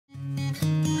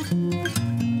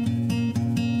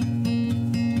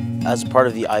As part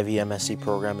of the Ivey MSc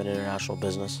program in International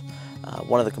Business,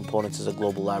 one of the components is a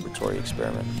global laboratory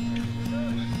experiment.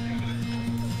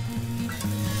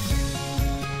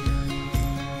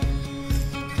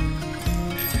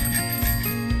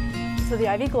 So the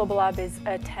Ivey Global Lab is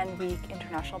a 10-week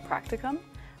international practicum,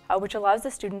 which allows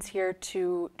the students here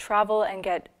to travel and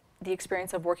get the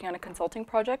experience of working on a consulting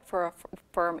project for a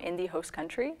firm in the host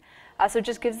country. So it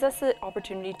just gives us the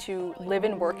opportunity to live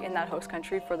and work in that host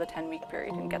country for the 10-week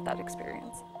period and get that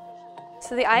experience.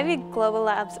 So the Ivey Global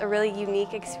Lab's a really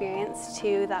unique experience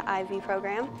to the Ivey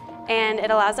program, and it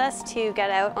allows us to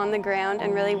get out on the ground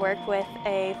and really work with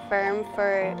a firm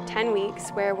for 10 weeks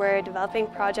where we're developing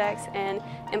projects and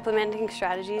implementing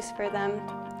strategies for them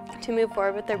to move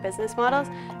forward with their business models.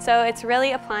 So it's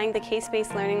really applying the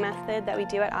case-based learning method that we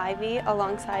do at Ivey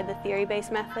alongside the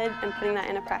theory-based method and putting that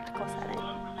in a practical setting.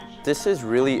 This is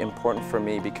really important for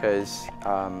me because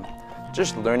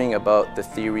just learning about the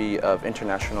theory of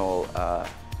international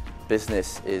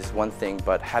business is one thing,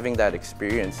 but having that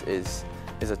experience is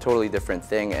a totally different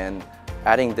thing, and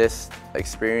adding this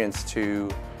experience to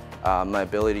my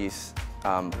abilities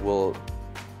will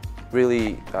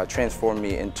really transform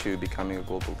me into becoming a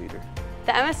global leader.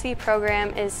 The MSc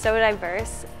program is so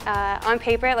diverse. On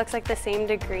paper it looks like the same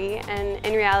degree, and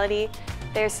in reality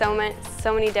there's so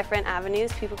many different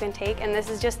avenues people can take, and this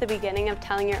is just the beginning of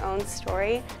telling your own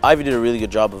story. Ivey did a really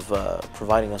good job of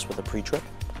providing us with a pre-trip,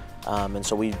 and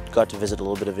so we got to visit a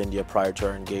little bit of India prior to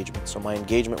our engagement. So my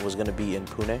engagement was going to be in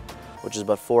Pune, which is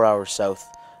about 4 hours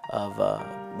south of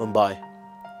Mumbai,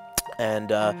 and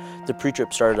the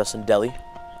pre-trip started us in Delhi,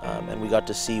 and we got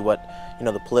to see what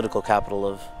the political capital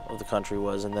of the country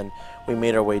was, and then we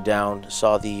made our way down,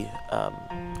 saw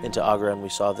into Agra, and we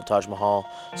saw the Taj Mahal,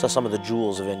 saw some of the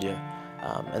jewels of India,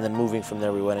 and then moving from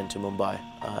there we went into Mumbai,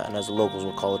 and as the locals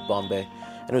will call it, Bombay,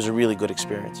 and it was a really good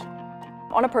experience.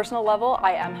 On a personal level,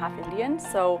 I am half Indian,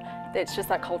 so it's just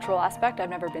that cultural aspect. I've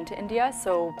never been to India,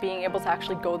 so being able to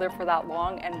actually go there for that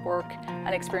long and work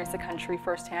and experience the country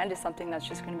firsthand is something that's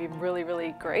just going to be really,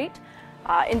 really great.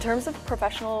 In terms of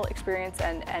professional experience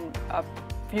and a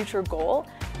future goal,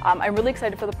 I'm really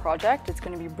excited for the project. It's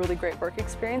going to be a really great work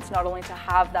experience, not only to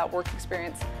have that work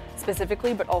experience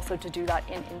specifically, but also to do that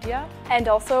in India. And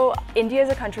also, India is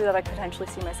a country that I could potentially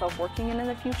see myself working in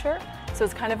the future. So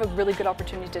it's kind of a really good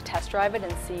opportunity to test drive it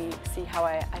and see how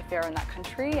I fare in that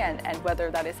country and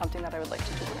whether that is something that I would like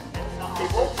to do.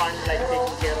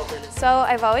 So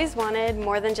I've always wanted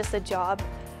more than just a job.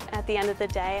 At the end of the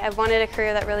day, I've wanted a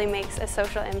career that really makes a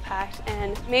social impact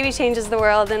and maybe changes the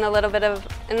world in a little bit of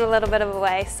a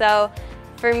way. So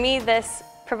for me, this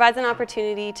provides an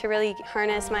opportunity to really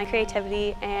harness my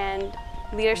creativity and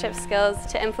leadership skills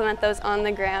to implement those on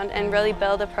the ground and really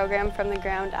build a program from the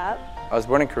ground up. I was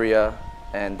born in Korea,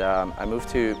 and I moved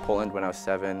to Poland when I was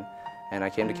 7, and I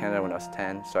came to Canada when I was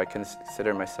 10, so I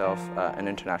consider myself an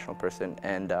international person,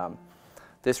 and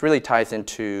this really ties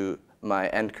into my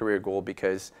end career goal,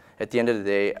 because at the end of the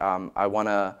day, I want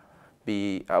to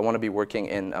be working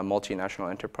in a multinational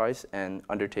enterprise and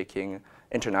undertaking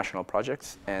international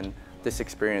projects, and this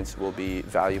experience will be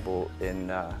valuable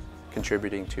in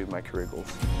contributing to my career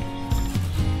goals.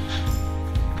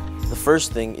 The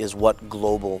first thing is what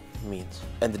global means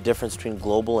and the difference between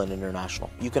global and international.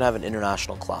 You can have an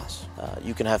international class.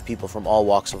 You can have people from all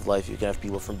walks of life. You can have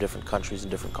people from different countries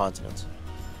and different continents.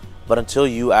 But until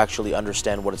you actually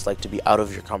understand what it's like to be out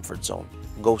of your comfort zone,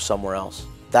 go somewhere else,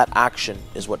 that action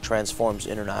is what transforms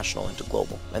international into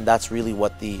global. And that's really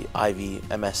what the Ivey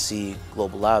MSc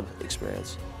Global Lab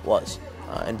experience was.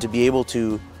 And to be able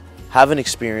to have an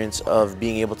experience of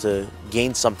being able to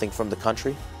gain something from the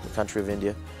country of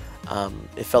India,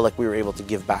 it felt like we were able to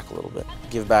give back a little bit.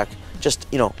 Give back just,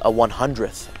 a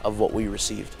 100th of what we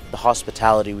received. The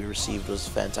hospitality we received was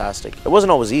fantastic. It wasn't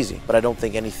always easy, but I don't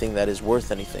think anything that is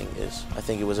worth anything is. I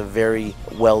think it was a very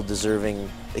well-deserving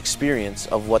experience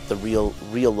of what the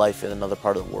real life in another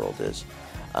part of the world is.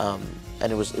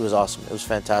 And it was awesome. It was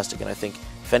fantastic, and I think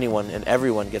if anyone and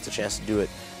everyone gets a chance to do it,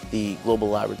 the Global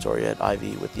Laboratory at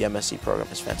Ivey with the MSc program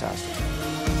is fantastic.